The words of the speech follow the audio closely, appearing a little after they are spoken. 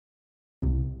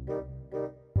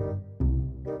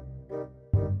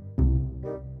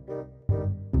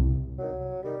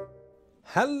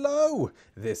Hello,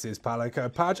 this is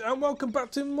Palico Patch and welcome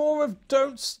back to more of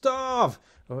Don't Starve,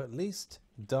 or at least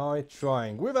die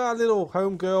trying, with our little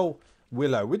homegirl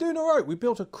Willow. We're doing alright. We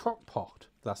built a crock pot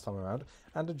last time around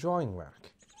and a drying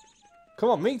rack. Come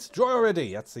on, meat, dry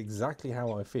already. That's exactly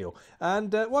how I feel.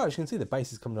 And, well, as you can see, the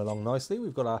base is coming along nicely.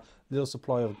 We've got our little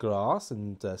supply of grass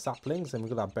and saplings, and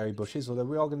we've got our berry bushes, although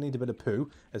we are going to need a bit of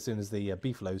poo as soon as the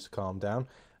beefaloes calm down.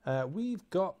 We've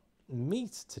got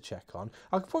meat to check on.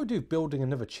 I could probably do building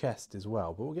another chest as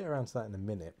well, but we'll get around to that in a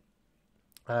minute.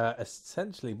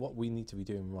 Essentially, what we need to be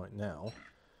doing right now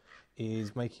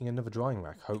is making another drying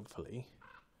rack, hopefully,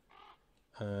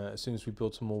 as soon as we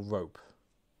build some more rope.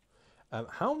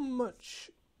 How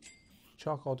much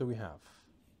charcoal do we have?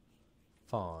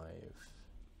 5.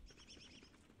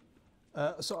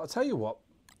 So I'll tell you what,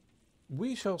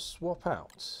 we shall swap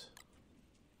out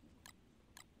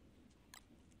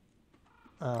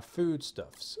our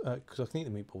foodstuffs, because I can eat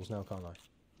the meatballs now, can't I?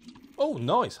 Oh,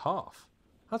 nice, half.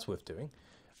 That's worth doing.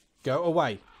 Go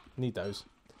away. Need those.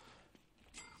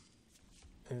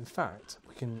 In fact,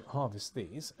 we can harvest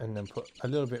these and then put a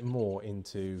little bit more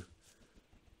into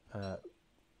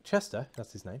Chester,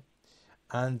 that's his name,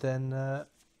 and then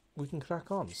we can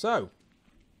crack on. So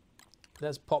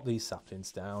let's pop these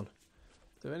saplings down.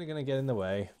 They're only going to get in the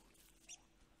way.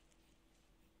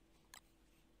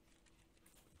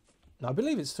 Now, I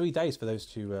believe it's 3 days for those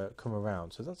to come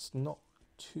around, so that's not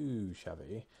too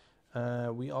shabby.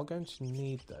 We are going to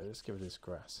need, though, let's get rid of this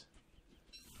grass.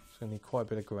 It's going to need quite a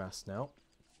bit of grass now.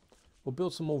 We'll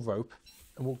build some more rope,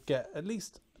 and we'll get at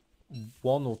least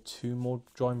 1 or 2 more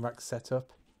drying racks set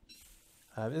up.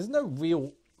 There's no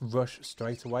real rush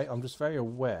straight away. I'm just very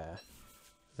aware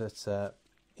that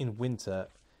in winter,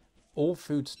 all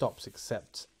food stops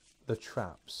except the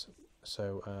traps,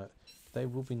 so they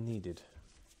will be needed.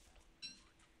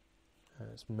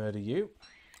 Let's murder you.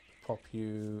 Pop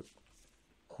you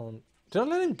on. Did I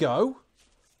let him go?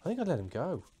 I think I let him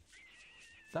go.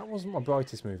 That wasn't my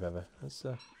brightest move ever.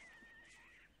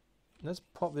 Let's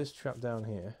pop this trap down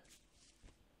here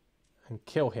and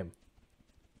kill him.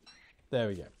 There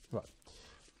we go. Right.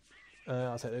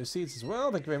 I'll take those seeds as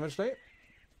well. Thank you very much, Klei.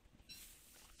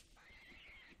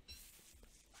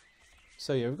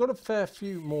 So yeah, we've got a fair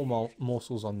few more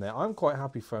morsels on there. I'm quite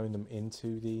happy throwing them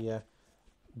into the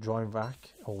drying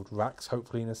rack, or racks,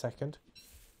 hopefully in a second.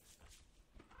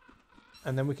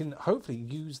 And then we can hopefully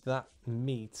use that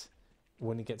meat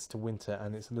when it gets to winter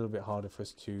and it's a little bit harder for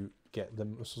us to get the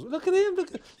mussels. Look at him!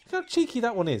 Look how cheeky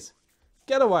that one is!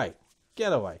 Get away!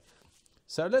 Get away!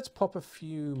 So let's pop a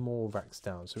few more racks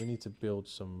down. So we need to build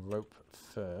some rope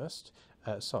first.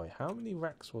 Sorry, how many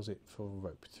racks was it for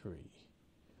rope? 3.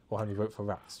 Or how many rope for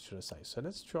racks, should I say. So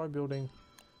let's try building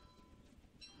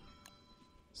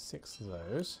 6 of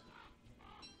those.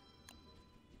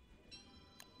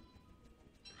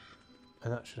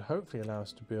 And that should hopefully allow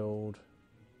us to build,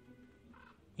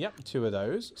 yep, 2 of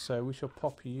those. So we shall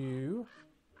pop you,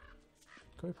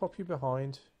 can we pop you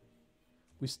behind?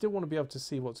 We still want to be able to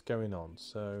see what's going on,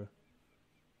 so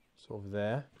sort of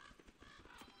there.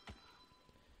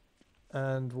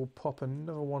 And we'll pop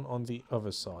another one on the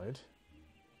other side.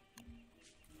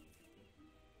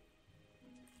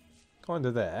 Kind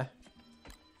of there.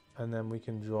 And then we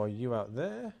can draw you out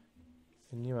there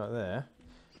and you out there.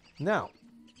 Now,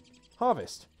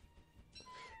 harvest.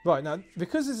 Right, now,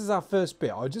 because this is our first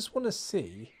bit, I just want to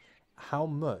see how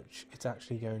much it's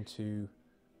actually going to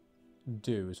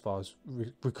do as far as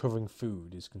recovering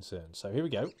food is concerned. So here we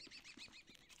go.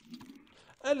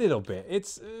 A little bit.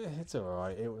 It's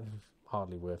alright. It was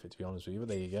hardly worth it, to be honest with you, but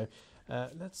there you go.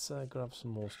 Let's grab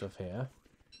some more stuff here.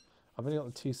 I've only got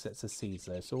the 2 sets of seeds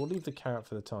there, so we'll leave the carrot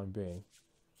for the time being.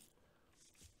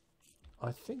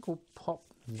 I think we'll pop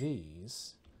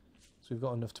these. So we've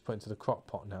got enough to put into the crock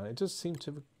pot now. It does seem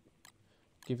to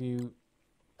give you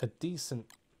a decent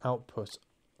output.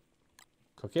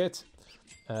 Cook it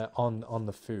on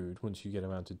the food once you get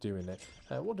around to doing it.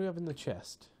 What do we have in the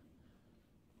chest?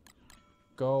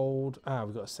 Gold. Ah,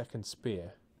 we've got a second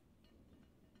spear.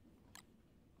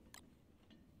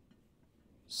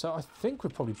 So I think we're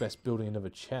probably best building another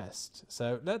chest.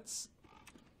 So let's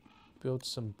build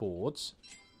some boards.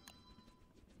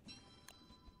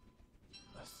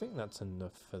 I think that's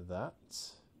enough for that.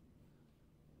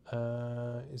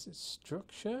 Is it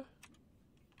structure?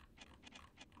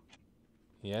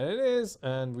 Yeah, it is,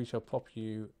 and we shall pop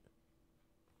you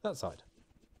that side.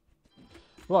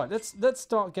 Right, let's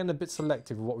start getting a bit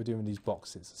selective with what we're doing with these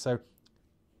boxes. So,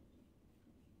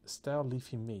 stale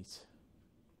leafy meat.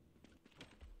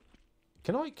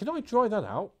 Can I dry that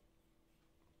out?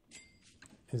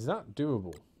 Is that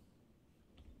doable?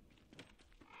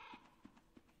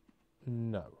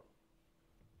 No.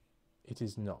 It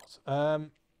is not. I'll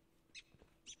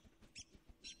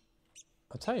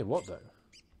tell you what, though.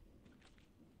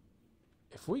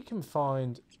 If we can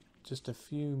find just a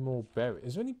few more berries...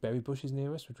 Is there any berry bushes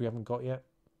near us, which we haven't got yet?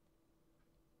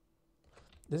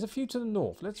 There's a few to the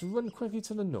north. Let's run quickly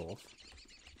to the north.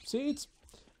 Seeds.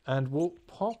 And we'll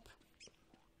pop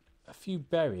a few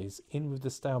berries in with the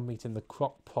stale meat in the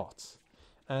crock pot.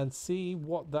 And see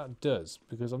what that does.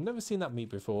 Because I've never seen that meat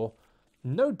before.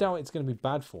 No doubt it's going to be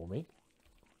bad for me.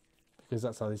 Because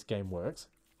that's how this game works.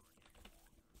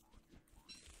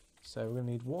 So we're going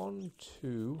to need 1,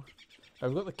 2... Oh,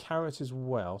 we've got the carrot as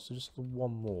well. So just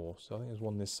one more. So I think there's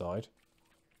one this side.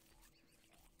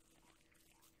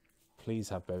 Please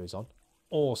have berries on.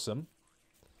 Awesome.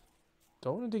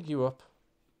 Don't want to dig you up.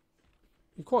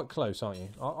 You're quite close, aren't you?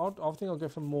 I think I'll go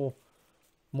for more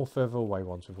further away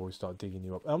ones before we start digging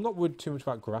you up. I'm not worried too much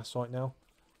about grass right now.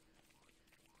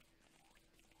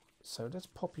 So let's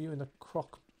pop you in the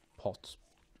crock pot.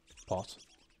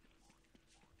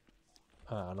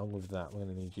 Along with that, we're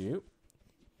going to need you.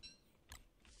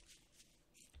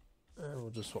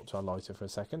 We'll just swap to our lighter for a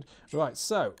second. Right,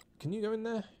 so, can you go in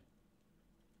there?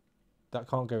 That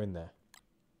can't go in there.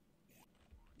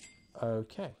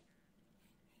 Okay.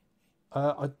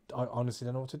 I honestly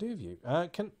don't know what to do with you.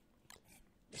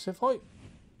 So if I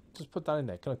just put that in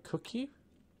there, can I cook you?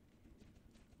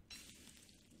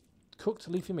 Cooked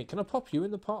leafy meat. Can I pop you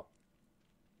in the pot?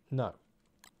 No.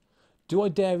 Do I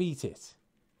dare eat it?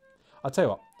 I'll tell you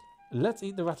what. Let's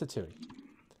eat the ratatouille.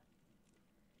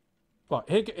 Right,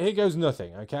 here goes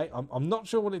nothing, okay? I'm not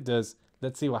sure what it does.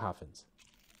 Let's see what happens.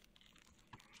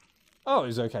 Oh, it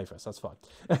was okay for us. That's fine.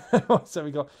 So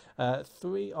we got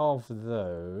 3 of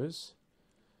those.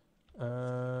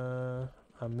 Our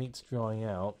meat's drying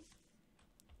out.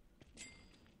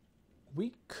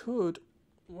 We could...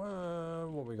 what have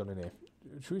we got in here?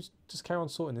 Should we just carry on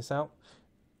sorting this out?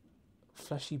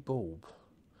 Fleshy bulb.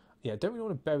 Yeah, don't really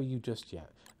want to bury you just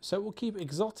yet. So we'll keep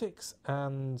exotics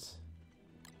and...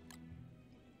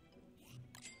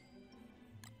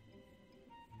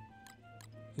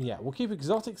 Yeah, we'll keep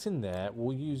exotics in there.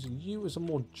 We'll use you as a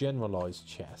more generalised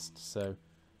chest. So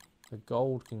the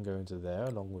gold can go into there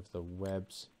along with the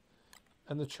webs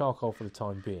and the charcoal for the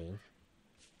time being.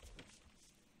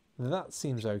 That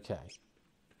seems okay.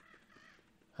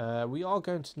 We are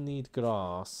going to need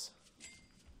grass.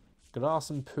 Grass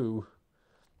and poo.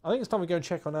 I think it's time we go and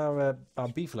check on our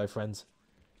beefalo friends.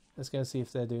 Let's go and see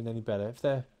if they're doing any better. If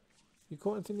they're... You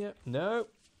caught anything yet? No.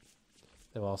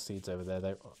 There are seeds over there,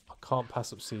 though. I can't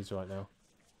pass up seeds right now.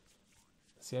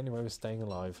 It's the only way we're staying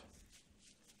alive.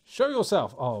 Show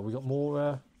yourself! Oh, we got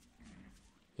more...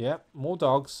 Yeah, more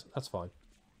dogs. That's fine.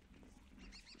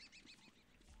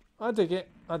 I dig it.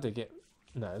 I dig it.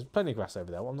 No, there's plenty of grass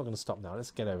over there. Well, I'm not going to stop now.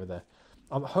 Let's get over there.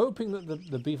 I'm hoping that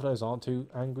the beefalos aren't too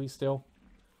angry still.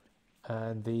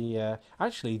 And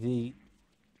actually,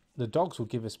 the dogs will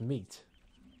give us meat.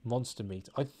 Monster meat.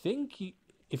 I think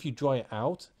if you dry it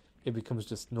out... It becomes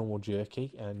just normal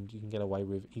jerky, and you can get away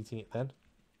with eating it then.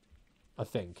 I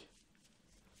think.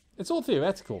 It's all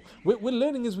theoretical. We're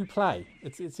learning as we play.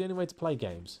 It's the only way to play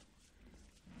games.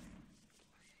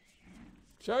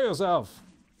 Show yourself!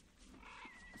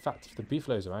 In fact, if the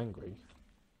beefaloes are angry...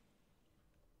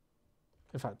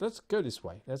 In fact, let's go this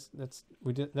way.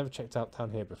 We never checked out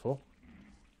down here before.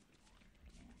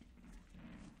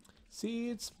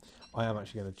 Seeds. I am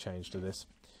actually going to change to this.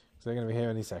 So they're going to be here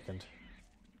any second.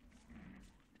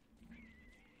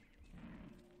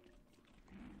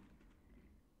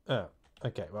 Oh,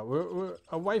 okay. Well, we're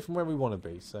away from where we want to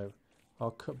be, so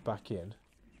I'll cut back in.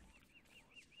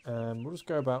 And we'll just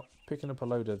go about picking up a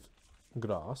load of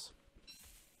grass.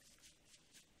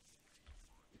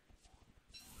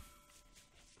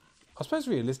 I suppose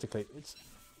realistically, it's...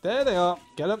 There they are!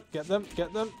 Get them, get them,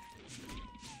 get them!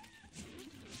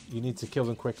 You need to kill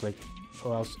them quickly,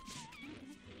 or else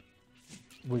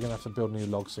we're going to have to build a new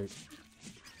log suit.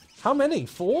 How many?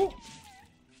 4?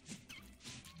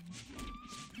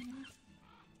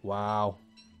 Wow.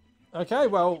 Okay,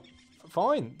 well,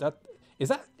 fine. Is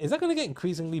that going to get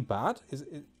increasingly bad?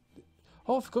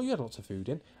 Oh, I forgot you had lots of food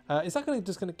in. Is that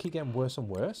just going to keep getting worse and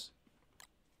worse?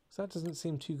 Because that doesn't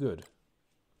seem too good.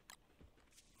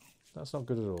 That's not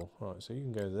good at all. Right, so you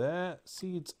can go there.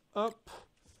 Seeds up.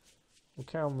 We'll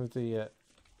carry on with the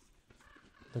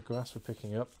grass we're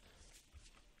picking up.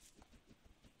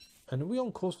 And are we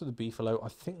on course for the beefalo? I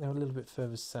think they're a little bit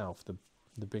further south,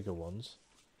 the bigger ones.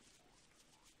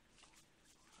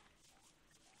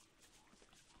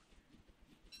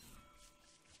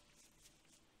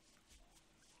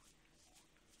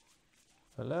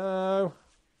 Hello?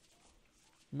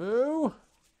 Moo?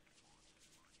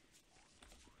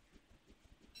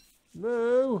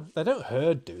 Moo! They don't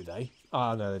herd, do they?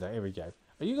 Oh, no, they don't. Here we go.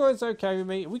 Are you guys okay with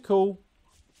me? Are we cool?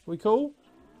 We cool?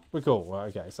 We're cool.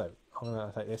 Right, okay, so I'm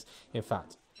going to take this. In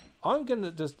fact, I'm going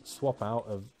to just swap out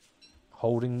of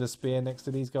holding the spear next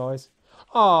to these guys.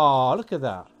 Oh, look at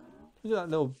that. Look at that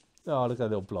little... Oh, look at that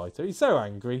little blighter. He's so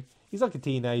angry. He's like a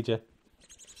teenager.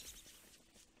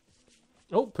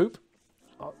 Oh, poop.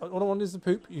 All I want is the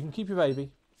poop. You can keep your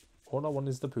baby. All I want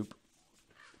is the poop.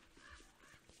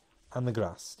 And the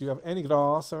grass. Do you have any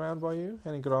grass around by you?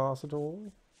 Any grass at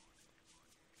all?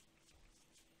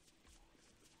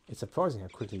 It's surprising how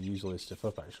quickly you use all this stuff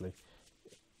up, actually.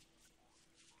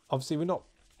 Obviously, we're not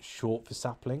short for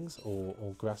saplings or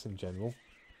grass in general.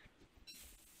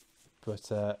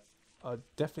 But I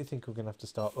definitely think we're going to have to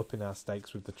start upping our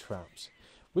stakes with the traps.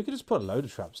 We could just put a load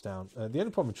of traps down. The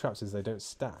only problem with traps is they don't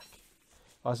stack.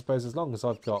 I suppose as long as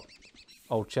I've got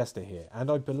old Chester here. And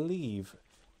I believe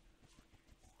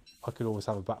I could always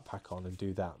have a backpack on and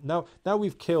do that. Now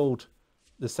we've killed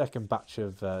the second batch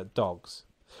of dogs.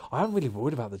 I am really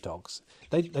worried about the dogs.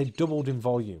 They doubled in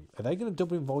volume. Are they going to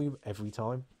double in volume every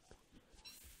time?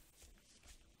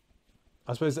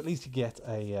 I suppose at least you get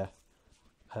a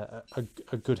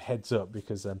good heads up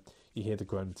because you hear the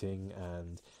grunting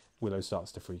and Willow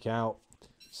starts to freak out.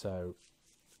 So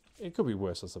it could be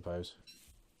worse, I suppose.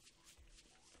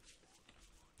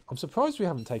 I'm surprised we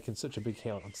haven't taken such a big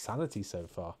hit on sanity so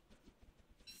far.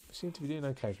 We seem to be doing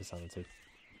okay for sanity.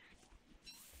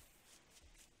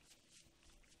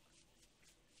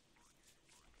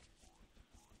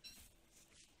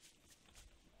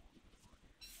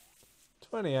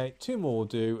 $28, 2 more will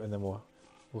do, and then we'll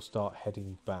start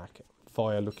heading back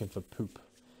via looking for poop.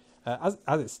 As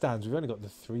it stands, we've only got the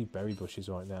 3 berry bushes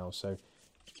right now, so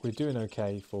we're doing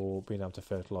okay for being able to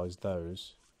fertilise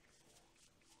those.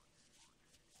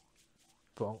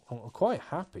 But I'm quite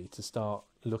happy to start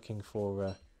looking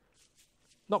for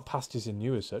not pastures in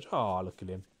new as such. Oh, look at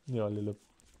him, you know,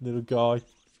 little guy.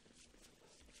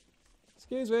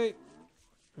 Excuse me.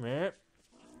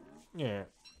 Yeah.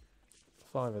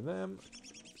 5 of them.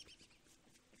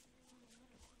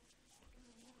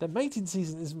 Their mating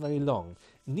season isn't very long.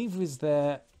 Neither is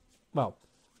their... Well,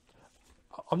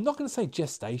 I'm not going to say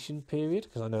gestation period,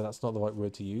 because I know that's not the right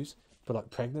word to use, but like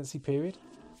pregnancy period.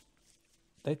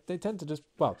 They tend to just...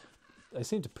 Well, they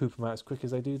seem to poop them out as quick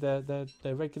as they do their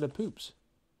regular poops.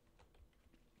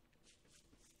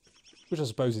 Which I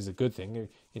suppose is a good thing.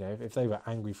 You know, if they were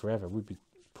angry forever, we'd be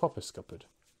proper scuppered.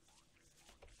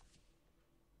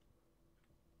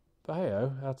 But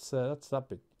hey-oh, that's that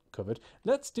bit covered.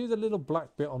 Let's do the little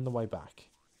black bit on the way back.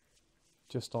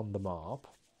 Just on the map.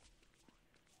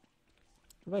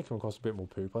 We may come across a bit more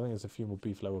poop. I think there's a few more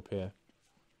beefalo up here.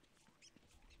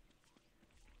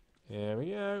 Here we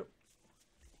go.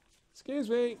 Excuse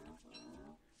me.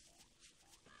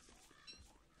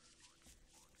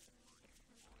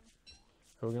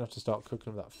 We're going to have to start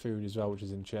cooking up that food as well, which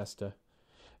is in Chester.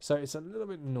 So it's a little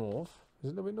bit north. Is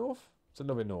it a little bit north? It's a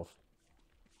little bit north.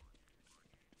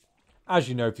 As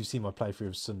you know, if you've seen my playthrough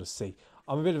of Sun to Sea,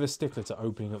 I'm a bit of a stickler to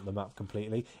opening up the map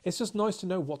completely. It's just nice to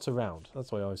know what's around.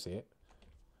 That's the way I see it.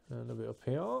 A little bit up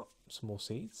here. Some more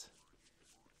seeds.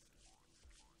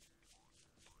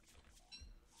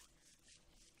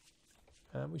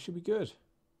 And we should be good.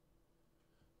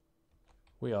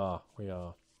 We are.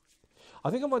 I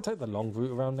think I might take the long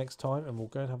route around next time, and we'll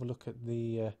go and have a look at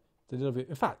the little bit.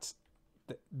 In fact,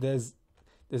 there's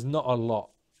not a lot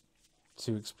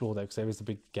to explore there because there is a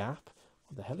big gap.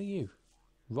 What the hell are you?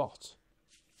 Rot.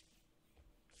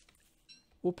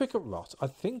 We'll pick up rot. I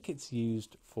think it's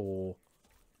used for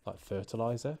like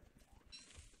fertilizer.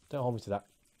 Don't hold me to that.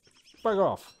 Bugger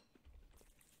off.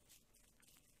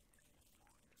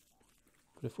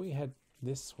 But if we head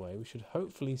this way, we should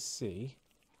hopefully see...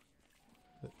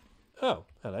 Oh,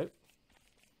 hello.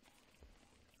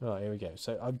 Right, here we go.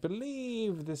 So I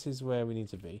believe this is where we need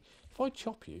to be. If I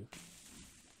chop you...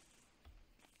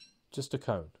 Just a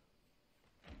cone.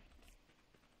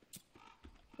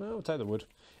 Well, we'll take the wood.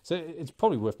 So it's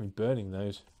probably worth me burning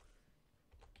those.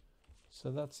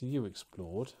 So that's you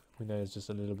explored. We know there's just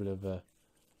a little bit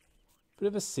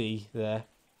of a sea there.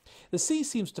 The sea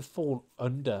seems to fall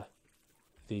under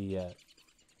the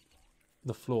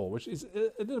floor, which is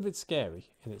a little bit scary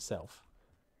in itself.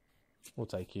 We'll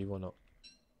take you, why not?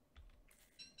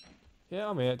 Yeah,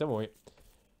 I'm here, don't worry.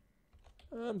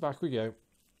 And back we go.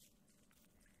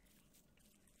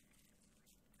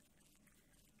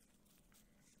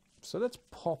 So let's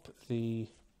pop the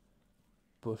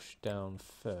bush down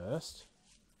first.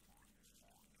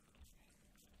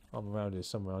 I'm around here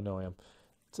somewhere, I know I am.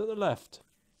 To the left.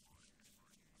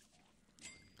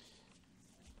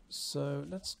 So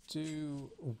let's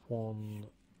do one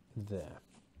there.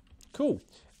 Cool.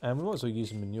 And we might as well use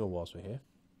some manure whilst we're here.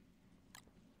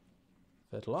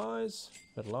 Fertilise,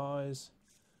 fertilise,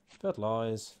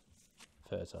 fertilise,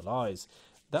 fertilise.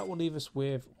 That will leave us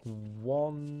with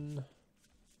one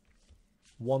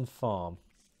farm.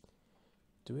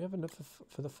 Do we have enough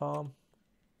for the farm?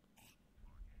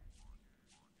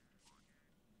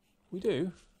 We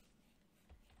do.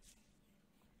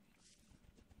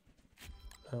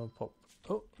 I'll pop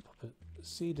a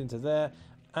seed into there.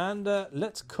 And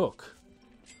let's cook.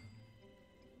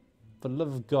 For the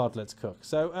love of God, let's cook.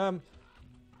 So,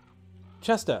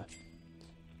 Chester.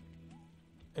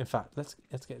 In fact, let's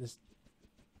get this.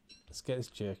 Let's get this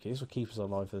jerky. This will keep us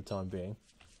alive for the time being.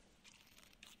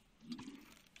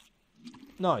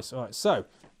 Nice. All right. So,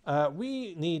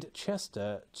 we need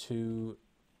Chester to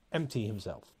empty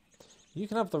himself. You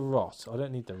can have the rot. I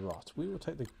don't need the rot. We will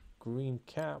take the green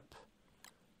cap,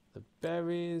 the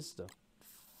berries, the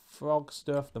frog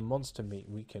stuff, the monster meat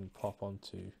we can pop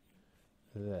onto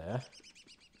there.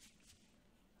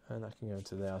 And that can go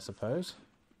into there, I suppose.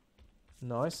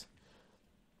 Nice.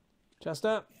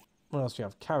 Chester, what else do you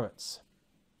have? Carrots.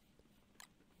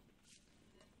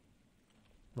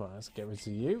 Right, let's get rid of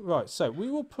you. Right, so we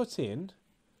will put in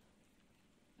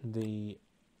the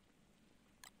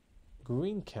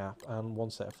green cap and one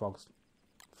set of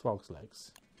frog's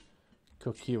legs.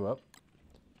 Cook you up.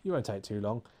 You won't take too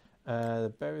long.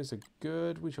 The berries are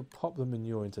good. We shall pop the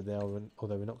manure into there,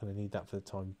 although we're not going to need that for the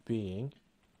time being.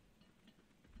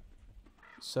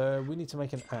 So we need to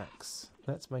make an axe.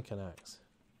 Let's make an axe.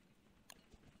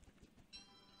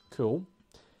 Cool.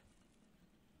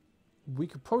 We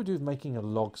could probably do with making a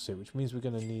log suit, which means we're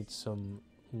going to need some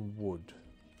wood.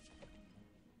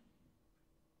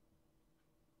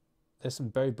 There's some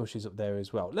berry bushes up there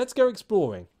as well. Let's go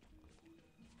exploring.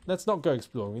 Let's not go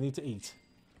exploring. We need to eat.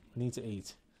 We need to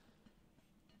eat.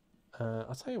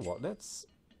 I'll tell you what. Let's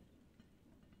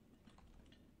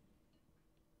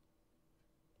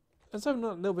have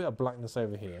a little bit of blackness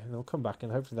over here. And we'll come back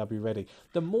and hopefully they'll be ready.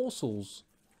 The morsels...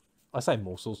 I say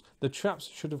morsels. The traps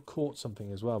should have caught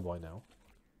something as well by now.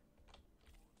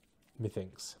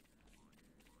 Methinks.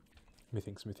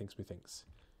 Methinks.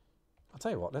 I'll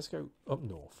tell you what. Let's go up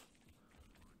north.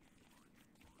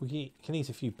 We can eat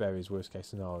a few berries, worst case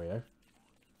scenario.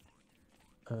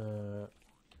 Look,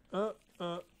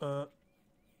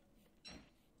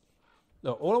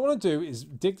 all I want to do is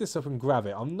dig this up and grab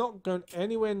it. I'm not going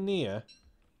anywhere near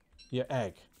your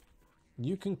egg.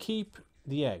 You can keep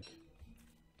the egg.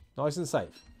 Nice and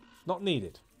safe. Not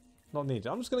needed. Not needed.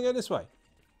 I'm just going to go this way.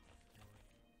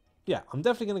 Yeah, I'm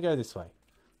definitely going to go this way.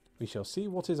 We shall see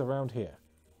what is around here.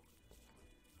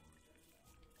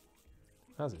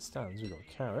 As it stands, we've got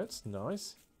carrots.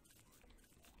 Nice.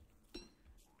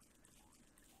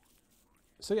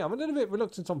 So yeah, I'm a little bit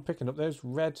reluctant on picking up those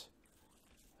red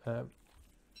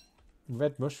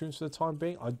mushrooms for the time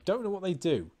being. I don't know what they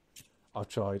do. I've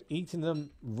tried eating them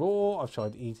raw. I've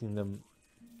tried eating them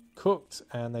cooked,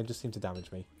 and they just seem to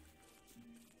damage me.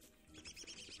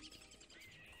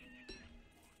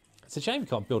 It's a shame you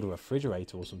can't build a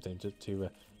refrigerator or something to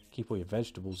keep all your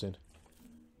vegetables in.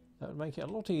 That would make it a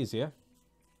lot easier.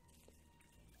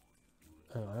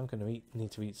 Oh, I'm going to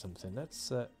need to eat something.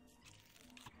 Let's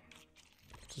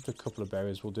just a couple of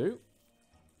berries will do.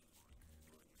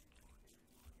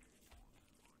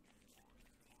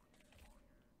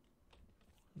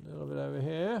 A little bit over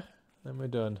here, then we're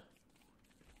done.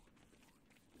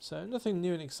 So nothing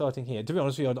new and exciting here. To be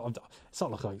honest with you, it's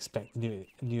not like I expect new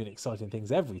and exciting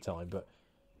things every time, but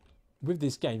with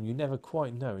this game, you never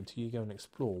quite know until you go and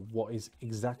explore what is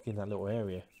exactly in that little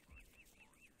area.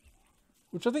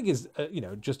 Which I think is,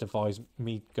 justifies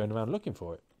me going around looking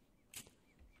for it.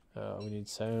 We need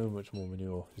so much more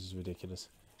manure. This is ridiculous.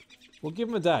 We'll give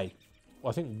them a day. Well,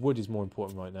 I think wood is more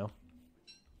important right now.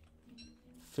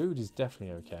 Food is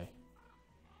definitely okay.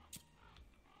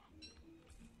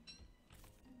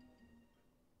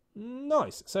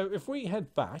 Nice. So if we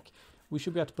head back, we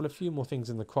should be able to put a few more things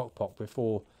in the crock pot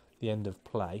before the end of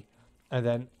play. And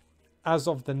then as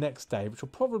of the next day, which will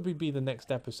probably be the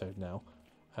next episode now,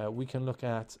 we can look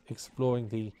at exploring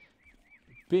the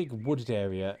big wooded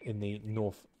area in the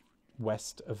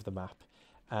northwest of the map.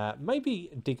 Maybe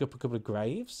dig up a couple of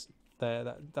graves.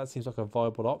 That seems like a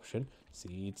viable option.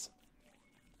 Seeds.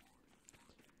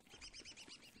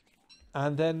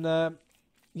 And then,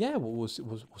 yeah, we'll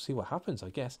see what happens, I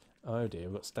guess. Oh dear,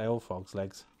 we've got stale frog's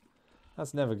legs.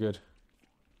 That's never good.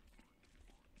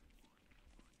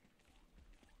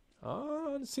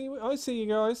 Oh, I see you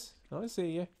guys. I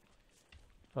see you.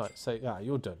 Right, so yeah,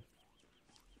 you're done.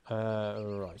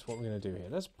 Right, what we're going to do here.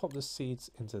 Let's pop the seeds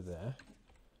into there.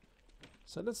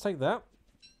 So let's take that.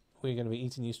 We're going to be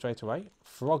eating you straight away.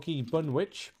 Froggy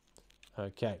Bunwich.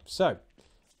 Okay, so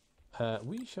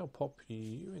we shall pop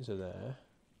you into there.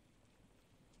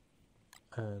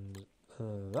 And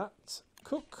that.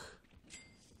 Cook.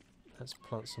 Let's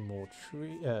plant some more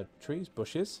trees,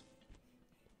 bushes.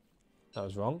 That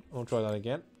was wrong. I'll try that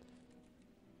again.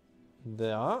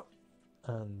 There.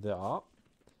 And there.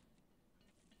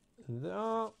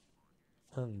 There.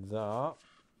 And there.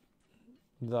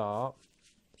 There.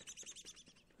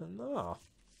 And there.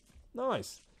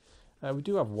 Nice. We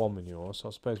do have one manure, so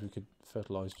I suppose we could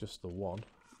fertilise just the one.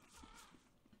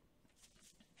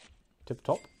 Tip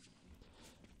top.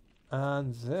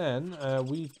 And then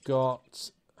we've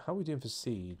got... How are we doing for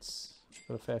seeds? We've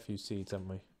got a fair few seeds, haven't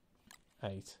we?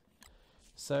 8.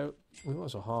 So we might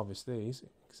as well harvest these.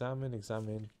 Examine,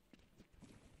 examine.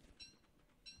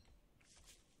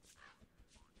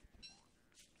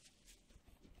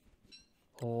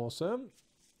 Awesome.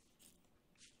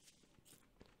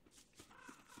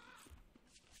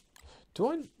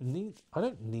 Do I need... I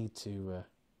don't need to...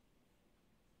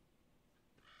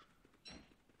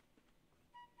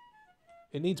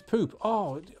 It needs poop.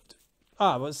 Oh,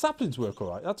 but saplings work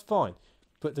alright. That's fine.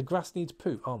 But the grass needs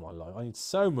poop. Oh my life. I need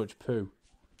so much poo.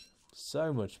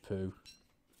 So much poo.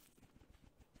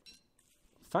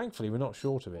 Thankfully, we're not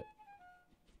short of it.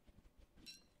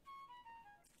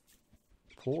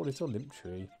 Poor little limp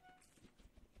tree.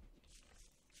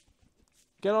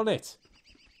 Get on it.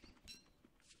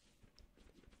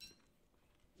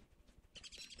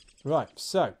 Right,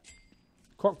 so.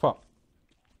 Crock pot.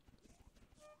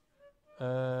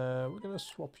 We're going to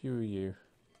swap you with you.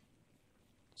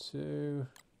 2,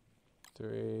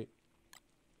 3,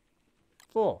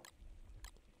 4.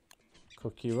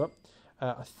 Cook you up.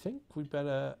 I think we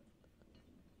better...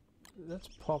 Let's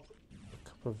pop a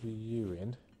couple of you in.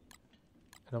 And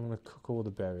I'm going to cook all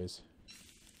the berries.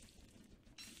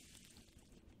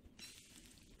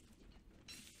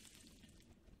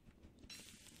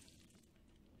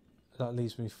 That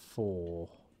leaves me 4.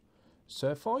 So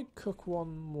if I cook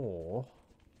one more,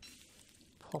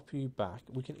 pop you back,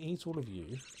 we can eat all of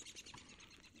you.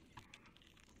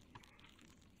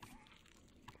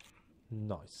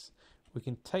 Nice. We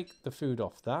can take the food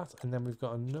off that, and then we've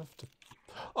got enough to...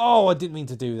 Oh, I didn't mean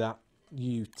to do that,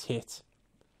 you tit.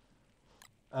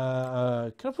 Can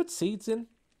I put seeds in?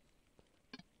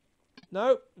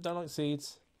 No, don't like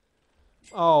seeds.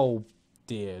 Oh,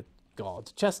 dear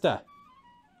God. Chester!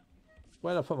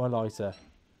 Where did I put my lighter?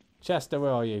 Chester, where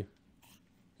are you?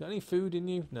 Got any food in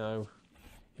you? No.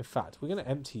 In fact, we're going to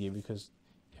empty you because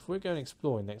if we're going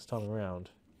exploring next time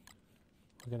around,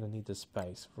 we're going to need the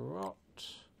space. Rot.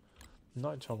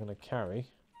 Nitro I'm going to carry.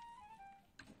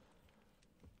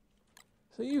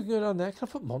 So you can go down there. Can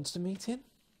I put monster meat in?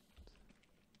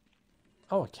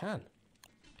 Oh, I can.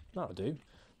 That'll do.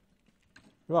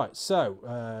 Right,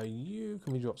 so you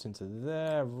can be dropped into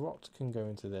there. Rot can go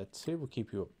into there too. We'll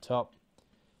keep you up top.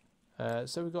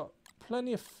 So we've got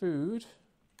plenty of food.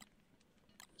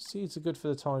 Seeds are good for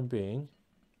the time being.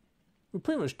 We're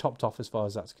pretty much topped off as far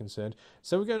as that's concerned.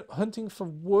 So we're going hunting for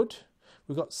wood.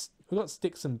 We've got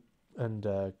sticks and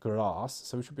grass,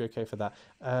 so we should be okay for that.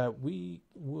 We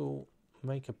will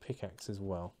make a pickaxe as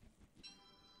well.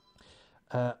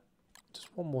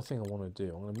 Just one more thing I want to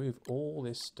do. I'm going to move all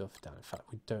this stuff down. In fact,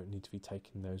 we don't need to be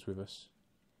taking those with us.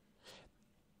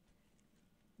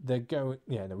 They're going...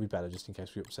 Yeah, no, we better just in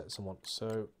case we upset someone.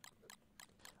 So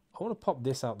I want to pop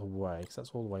this out the way because that's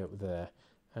all the way up there.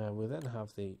 We'll then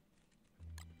have the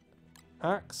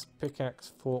axe,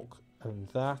 pickaxe, fork, and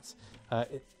that.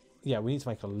 Yeah, we need to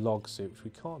make a log suit, which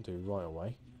we can't do right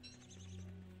away.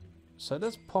 So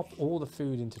let's pop all the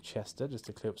food into Chester just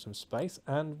to clear up some space,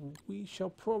 and we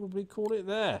shall probably call it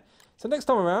there. So next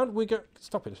time around, we go...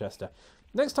 Stop it, Chester.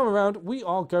 Next time around, we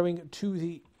are going to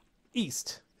the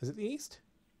east. Is it the east?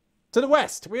 To the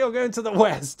west. We are going to the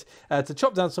west to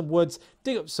chop down some woods,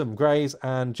 dig up some greys,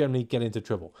 and generally get into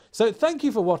trouble. So thank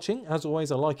you for watching. As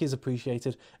always, a like is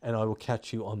appreciated, and I will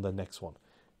catch you on the next one.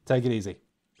 Take it easy.